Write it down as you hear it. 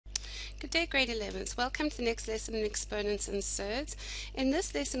Good day, grade 11s. Welcome to the next lesson in exponents and surds. In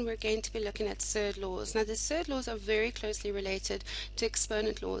this lesson, we're going to be looking at surd laws. Now, the surd laws are very closely related to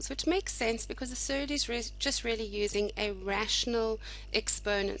exponent laws, which makes sense because the surd is just really using a rational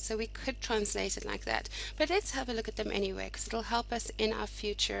exponent. So we could translate it like that. But let's have a look at them anyway, because it'll help us in our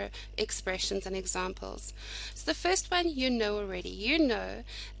future expressions and examples. So the first one you know already. You know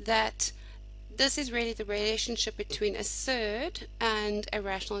that this is really the relationship between a surd and a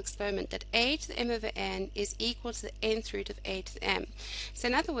rational exponent, that a to the m over n is equal to the nth root of a to the m. So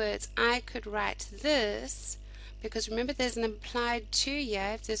in other words, I could write this, because remember there's an implied 2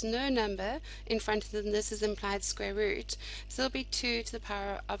 here. If there's no number in front of them, this is implied square root. So it'll be 2 to the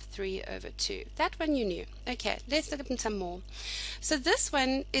power of 3 over 2. That one you knew. Okay, let's look at some more. So this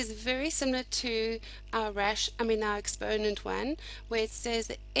one is very similar to our exponent one, where it says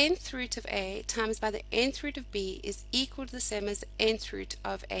the nth root of a times by the nth root of b is equal to the same as the nth root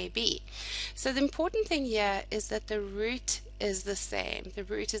of ab. So the important thing here is that the root is the same. The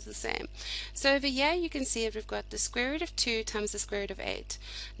root is the same. So over here you can see that we've got the square root of 2 times the square root of 8.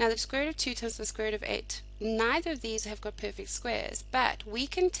 Now the square root of 2 times the square root of 8, neither of these have got perfect squares, but we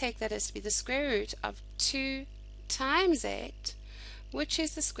can take that as to be the square root of 2 times 8, which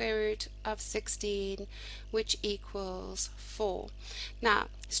is the square root of 16, which equals 4. Now,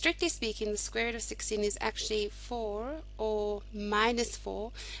 strictly speaking, the square root of 16 is actually 4 or minus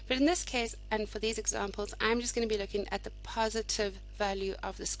 4, but in this case, and for these examples, I'm just going to be looking at the positive value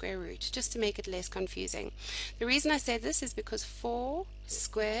of the square root, just to make it less confusing. The reason I say this is because 4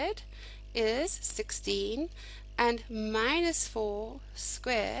 squared is 16, and minus 4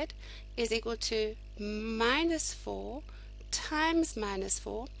 squared is equal to minus 4 times minus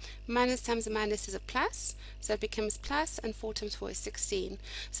 4. Minus times a minus is a plus, so it becomes plus, and 4 times 4 is 16.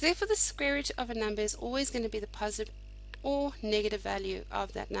 So therefore the square root of a number is always going to be the positive or negative value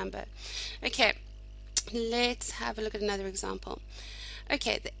of that number. Okay, let's have a look at another example.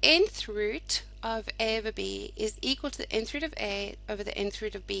 Okay, the nth root of a over b is equal to the nth root of a over the nth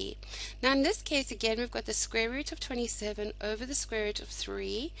root of b. Now in this case, again, we've got the square root of 27 over the square root of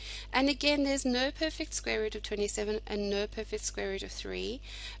 3, and again there's no perfect square root of 27 and no perfect square root of 3,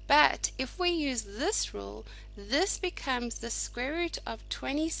 but if we use this rule, this becomes the square root of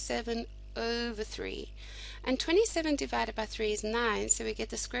 27 over 3. And 27 divided by 3 is 9, so we get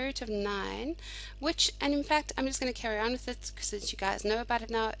the square root of 9, which, and in fact, I'm just going to carry on with it since you guys know about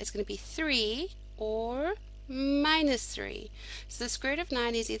it now. It's going to be 3 or minus 3. So the square root of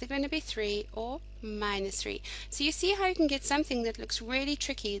 9 is either going to be 3 or minus 3. So you see how you can get something that looks really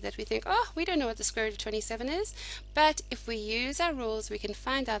tricky, that we think, oh, we don't know what the square root of 27 is, but if we use our rules, we can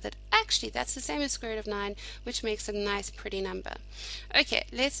find out that actually that's the same as square root of 9, which makes a nice pretty number. Okay,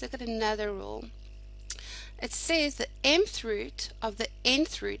 let's look at another rule. It says the mth root of the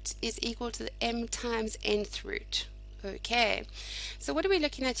nth root is equal to the m times nth root. Okay, so what are we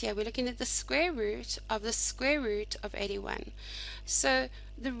looking at here? We're looking at the square root of the square root of 81. So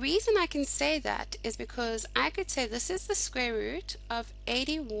the reason I can say that is because I could say this is the square root of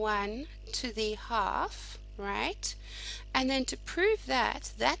 81 to the half, right? And then to prove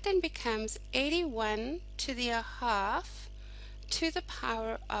that, that then becomes 81 to the half to the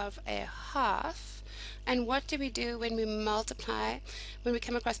power of a half. And what do we do when we multiply? When we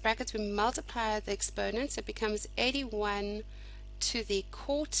come across brackets, we multiply the exponents. It becomes 81 to the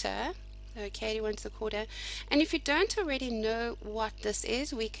quarter. Okay, 81 to the quarter. And if you don't already know what this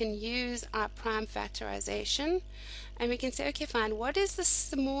is, we can use our prime factorization. And we can say, okay, fine, what is the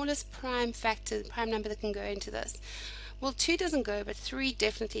smallest prime factor, prime number that can go into this? Well, 2 doesn't go, but 3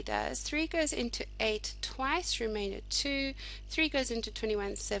 definitely does. 3 goes into 8 twice, remainder 2. 3 goes into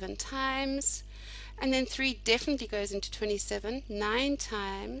 21 7 times. And then 3 definitely goes into 27 9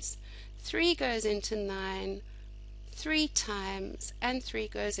 times. 3 goes into 9 3 times, and 3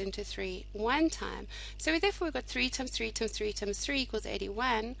 goes into 3 1 time. So therefore we've got 3 times 3 times 3 times 3 equals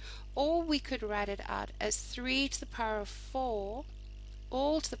 81, or we could write it out as 3 to the power of 4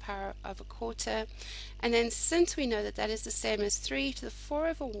 all to the power of a quarter. And then since we know that that is the same as 3 to the 4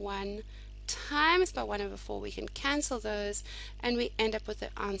 over 1 times by 1 over 4, we can cancel those and we end up with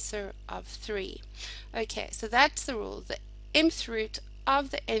the answer of 3. Okay, so that's the rule. The mth root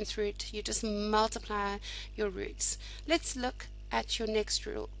of the nth root, you just multiply your roots. Let's look at your next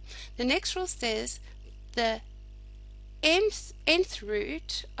rule. The next rule says the nth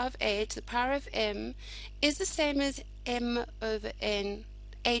root of a to the power of m is the same as m over n,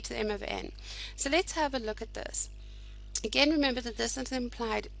 a to the m over n. So let's have a look at this. Again, remember that this is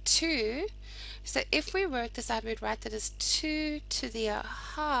implied 2. So if we work this out, we'd write that as 2 to the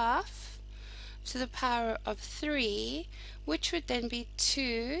half to the power of 3, which would then be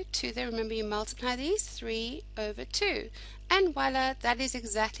 2 to the, remember you multiply these, 3 over 2. And voila, that is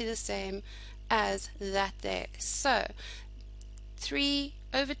exactly the same as that there. So 3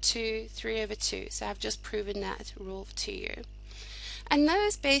 over 2, 3 over 2. So I've just proven that rule to you. And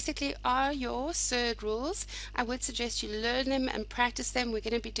those basically are your surd rules. I would suggest you learn them and practice them. We're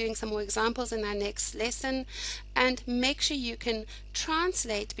going to be doing some more examples in our next lesson. And make sure you can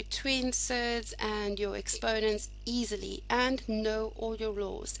translate between surds and your exponents easily and know all your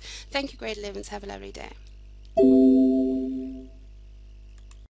laws. Thank you, grade 11s. Have a lovely day.